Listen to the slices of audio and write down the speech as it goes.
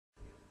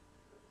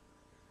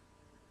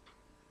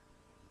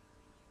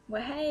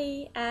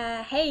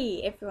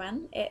Hey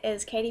everyone, it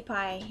is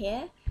Katiepie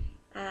here.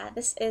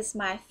 This is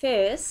my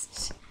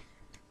first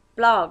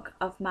blog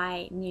of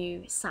my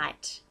new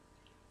site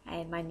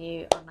and my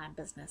new online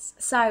business.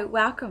 So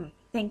welcome,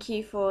 thank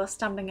you for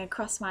stumbling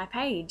across my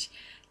page,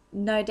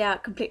 no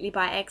doubt completely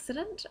by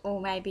accident,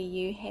 or maybe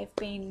you have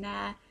been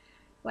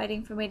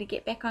waiting for me to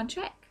get back on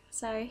track.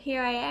 So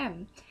here I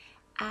am.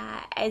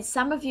 As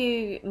some of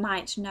you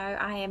might know,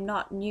 I am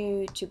not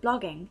new to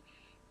blogging.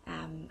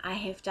 I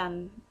have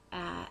done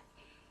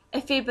a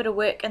fair bit of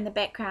work in the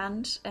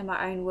background in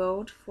my own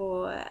world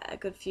for a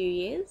good few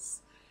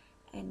years,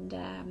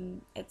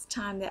 and it's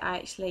time that I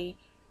actually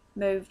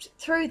moved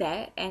through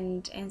that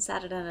and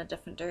started in a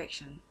different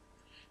direction.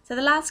 So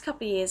the last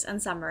couple of years, in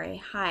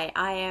summary,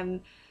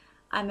 I'm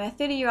a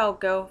 30-year-old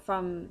girl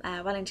from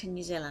Wellington,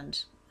 New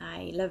Zealand.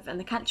 I live in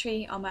the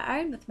country on my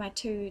own with my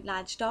two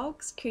large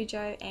dogs,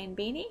 Cujo and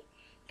Beanie.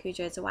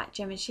 Cujo is a white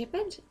German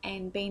Shepherd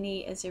and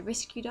Beanie is a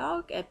rescue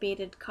dog, a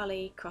bearded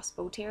collie cross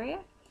bull terrier,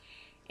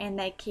 and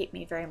they keep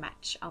me very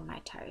much on my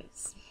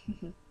toes.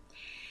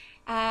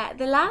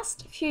 The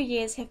last few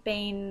years have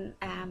been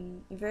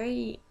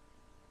very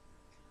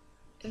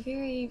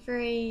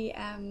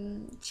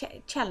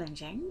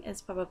challenging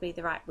is probably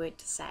the right word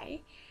to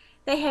say.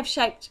 They have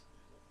shaped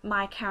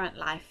my current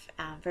life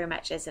very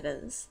much as it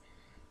is,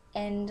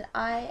 and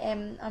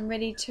I'm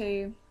ready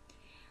to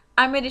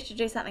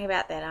do something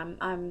about that.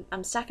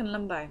 I'm stuck in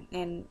limbo,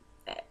 and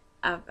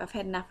I've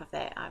had enough of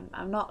that.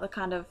 I'm not the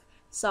kind of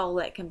soul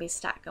that can be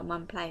stuck in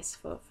one place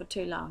for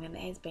too long, and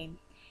it's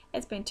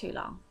been too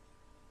long.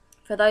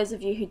 For those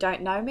of you who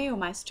don't know me or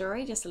my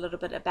story, just a little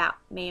bit about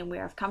me and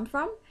where I've come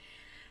from.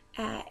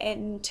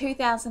 In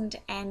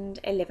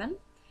 2011,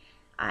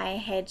 I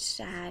had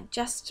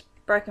just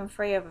broken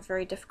free of a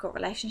very difficult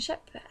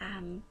relationship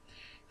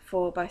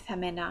for both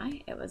him and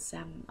I. It was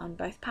on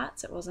both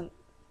parts. It wasn't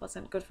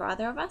good for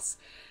either of us,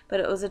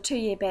 but it was a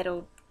 2-year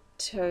battle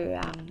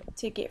to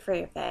get free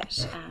of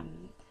that,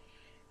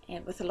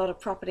 and with a lot of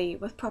property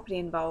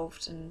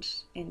involved and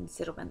in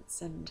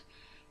settlements, and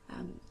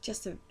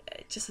just a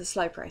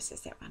slow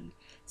process, that one.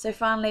 So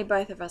finally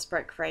both of us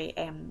broke free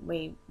and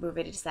we were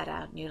ready to start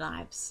our new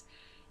lives.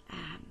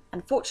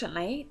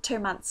 Unfortunately, 2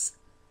 months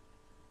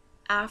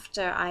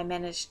after I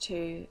managed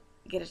to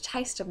get a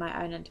taste of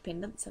my own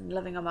independence and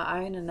living on my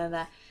own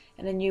and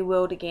in a new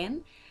world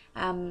again,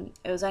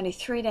 it was only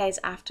 3 days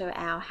after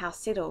our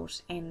house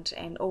settled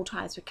and all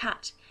ties were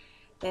cut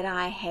that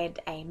I had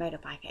a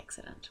motorbike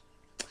accident.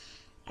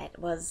 It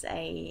was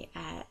a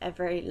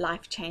very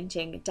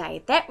life-changing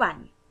day, that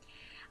one.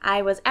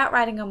 I was out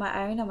riding on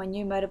my own on my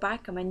new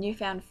motorbike, on my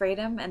newfound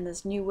freedom in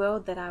this new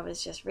world that I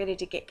was just ready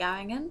to get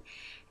going in,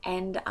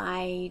 and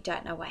I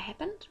don't know what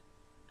happened.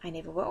 I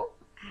never will,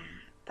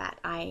 but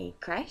I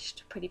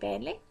crashed pretty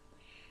badly,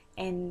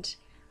 and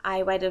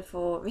I waited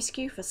for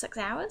rescue for 6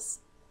 hours.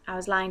 I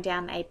was lying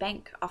down a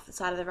bank off the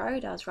side of the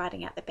road. I was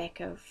riding out the back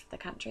of the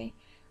country,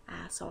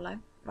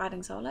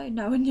 riding solo.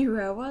 No one knew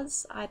where I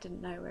was. I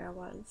didn't know where I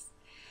was.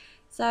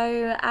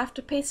 So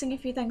after piecing a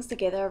few things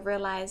together, I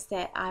realised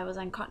that I was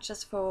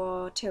unconscious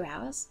for 2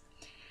 hours,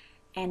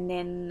 and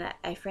then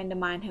a friend of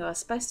mine who I was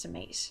supposed to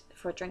meet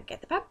for a drink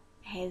at the pub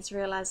has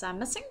realised I'm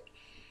missing,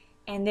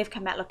 and they've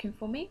come out looking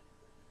for me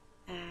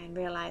and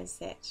realised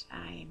that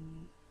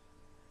I'm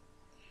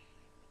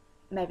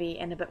maybe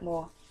in a bit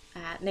more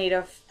need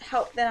of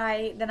help than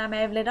I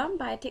may have let on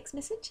by a text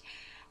message,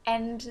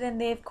 and then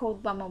they've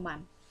called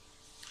 111.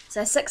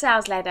 So 6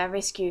 hours later,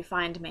 rescue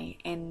find me,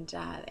 and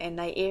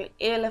they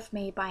airlift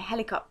me by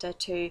helicopter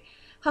to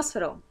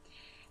hospital,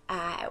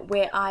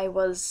 where I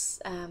was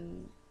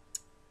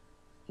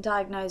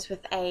diagnosed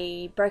with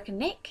a broken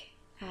neck,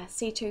 a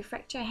C2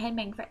 fracture, a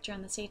handbang fracture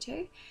in the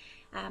C2,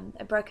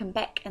 a broken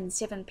back in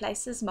 7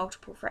 places,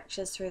 multiple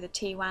fractures through the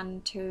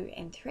T1, 2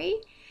 and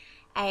 3,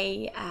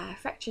 a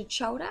fractured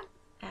shoulder,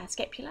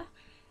 scapula,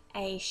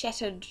 a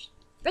shattered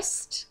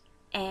wrist,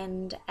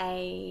 and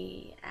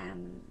a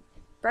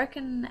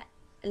broken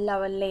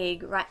lower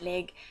leg, right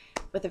leg,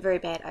 with a very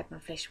bad open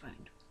flesh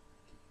wound.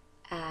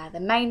 The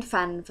main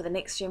fun for the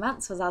next few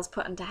months was I was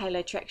put into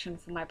halo traction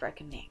for my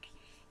broken neck,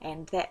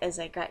 and that is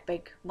a great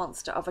big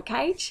monster of a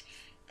cage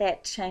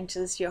that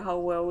changes your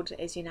whole world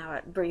as you know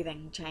it.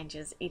 Breathing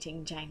changes,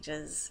 eating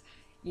changes,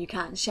 you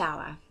can't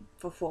shower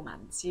for 4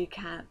 months, you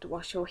can't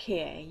wash your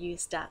hair, you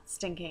start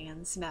stinking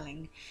and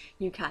smelling,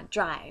 you can't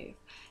drive.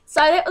 So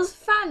that was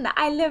fun.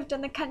 I lived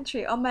in the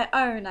country on my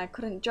own. I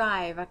couldn't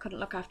drive, I couldn't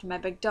look after my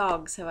big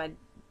dog, so I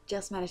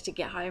just managed to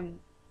get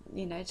home,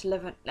 to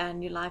live a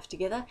new life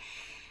together.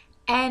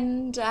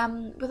 And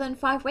within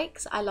 5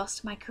 weeks I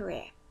lost my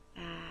career.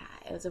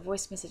 It was a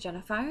voice message on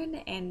a phone,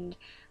 and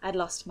I'd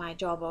lost my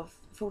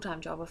full-time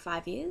job of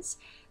 5 years.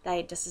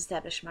 They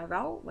disestablished my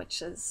role,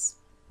 which is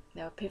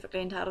they were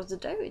perfectly entitled to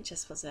do. It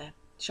just was a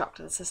shock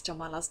to the system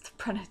while I was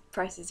trying to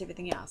process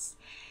everything else.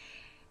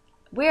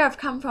 Where I've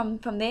come from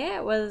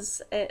there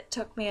was, it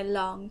took me a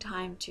long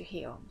time to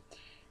heal.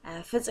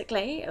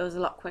 Physically, it was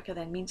a lot quicker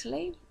than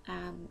mentally,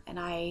 and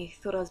I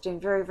thought I was doing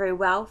very, very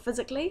well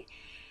physically,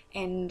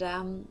 and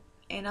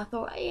and I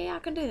thought, yeah, I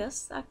can do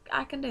this.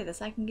 I can do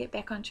this. I can get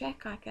back on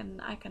track.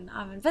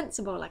 I'm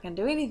invincible. I can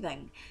do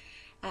anything.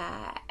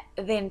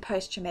 Then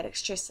post-traumatic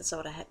stress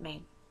disorder hit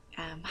me,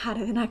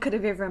 harder than I could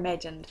have ever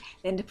imagined.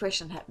 Then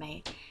depression hit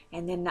me,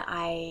 and then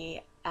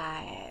I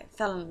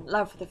fell in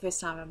love for the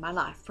first time in my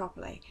life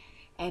properly,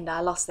 and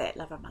I lost that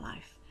love of my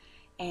life.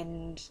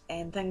 And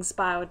things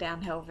spiraled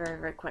downhill very,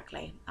 very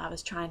quickly. I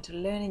was trying to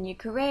learn a new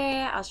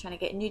career. I was trying to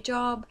get a new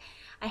job.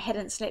 I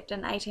hadn't slept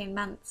in 18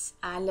 months.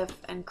 I live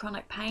in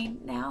chronic pain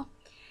now.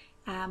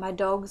 My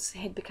dogs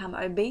had become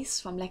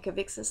obese from lack of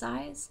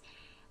exercise.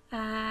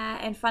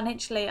 And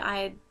financially,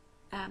 I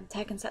had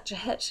taken such a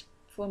hit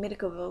for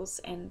medical bills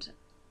and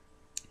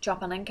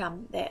drop in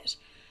income that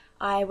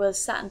I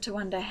was starting to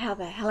wonder, how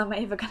the hell am I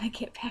ever going to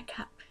get back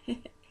up?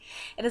 It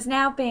has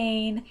now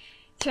been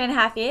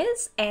 3.5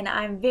 years, and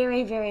I'm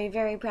very, very,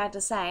 very proud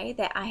to say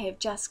that I have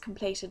just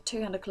completed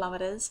 200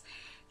 kilometres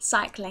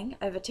cycling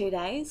over 2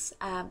 days,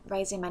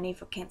 raising money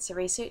for cancer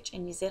research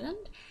in New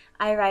Zealand.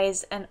 I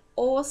raised an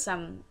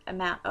awesome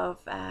amount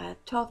of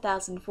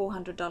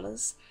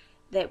 $12,400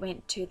 that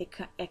went to the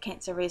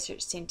Cancer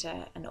Research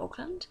Centre in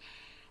Auckland.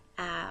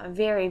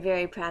 Very,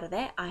 very proud of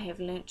that. I have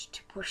learnt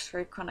to push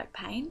through chronic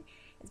pain.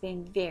 It's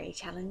been very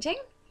challenging.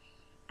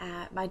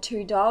 My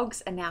 2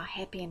 dogs are now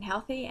happy and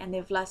healthy, and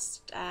they've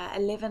lost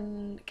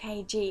 11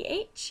 kg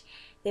each.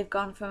 They've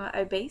gone from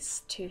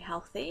obese to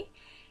healthy,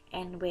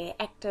 and we're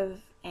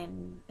active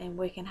and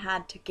working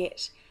hard to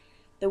get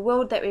the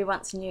world that we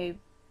once knew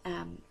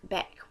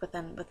back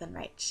within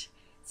reach.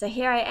 So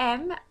here I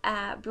am,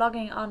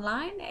 blogging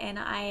online, and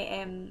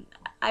I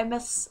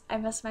miss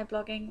my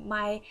blogging.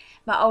 My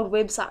old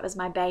website was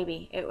my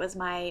baby. It was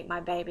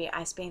my baby.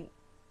 I spent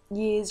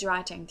years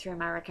writing through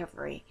my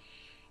recovery.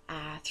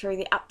 Through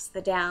the ups,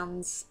 the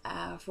downs,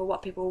 for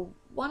what people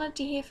wanted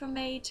to hear from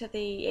me, to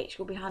the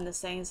actual behind the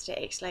scenes,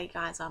 to actually,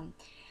 guys, I'm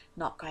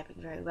not coping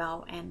very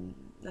well, and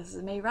this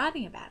is me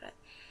writing about it.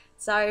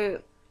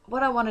 So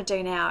what I want to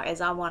do now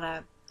is I want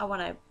to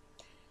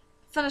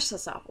finish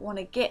this off. I want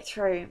to get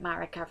through my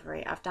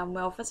recovery. I've done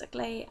well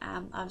physically.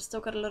 I've still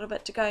got a little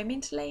bit to go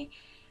mentally.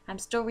 I'm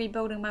still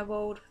rebuilding my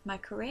world with my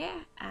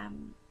career,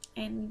 and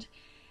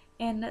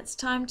it's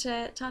time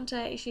to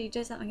actually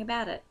do something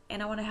about it,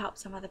 and I want to help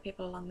some other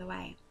people along the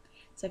way.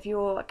 So if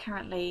you're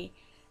currently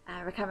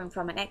recovering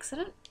from an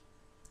accident,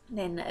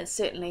 then it's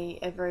certainly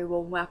a very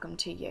warm welcome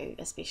to you,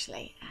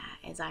 especially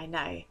as I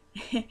know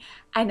the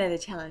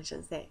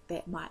challenges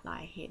that might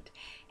lie ahead,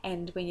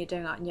 and when you're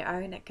doing it on your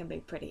own, it can be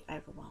pretty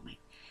overwhelming.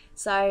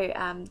 So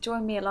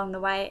join me along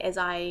the way as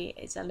I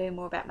learn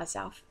more about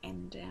myself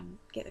and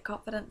get the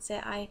confidence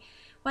that I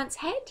once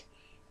had,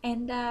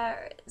 and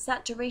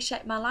start to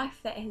reshape my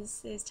life that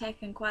has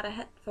taken quite a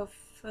hit for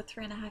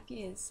 3.5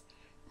 years.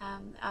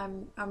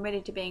 I'm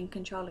ready to be in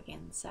control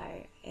again. So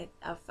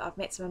I've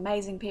met some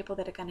amazing people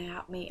that are going to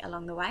help me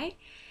along the way,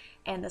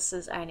 and this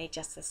is only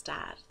just the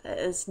start. It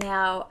is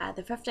now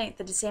the 15th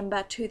of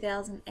December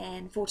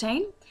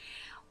 2014.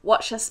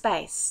 Watch this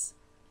space.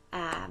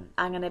 I'm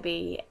going to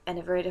be in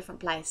a very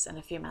different place in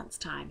a few months'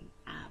 time,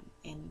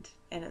 and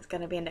it's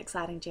going to be an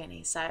exciting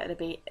journey. So it'll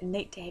be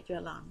neat to have you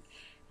along.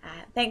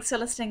 Thanks for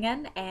listening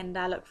in, and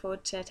I look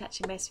forward to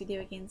touching base with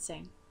you again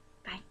soon.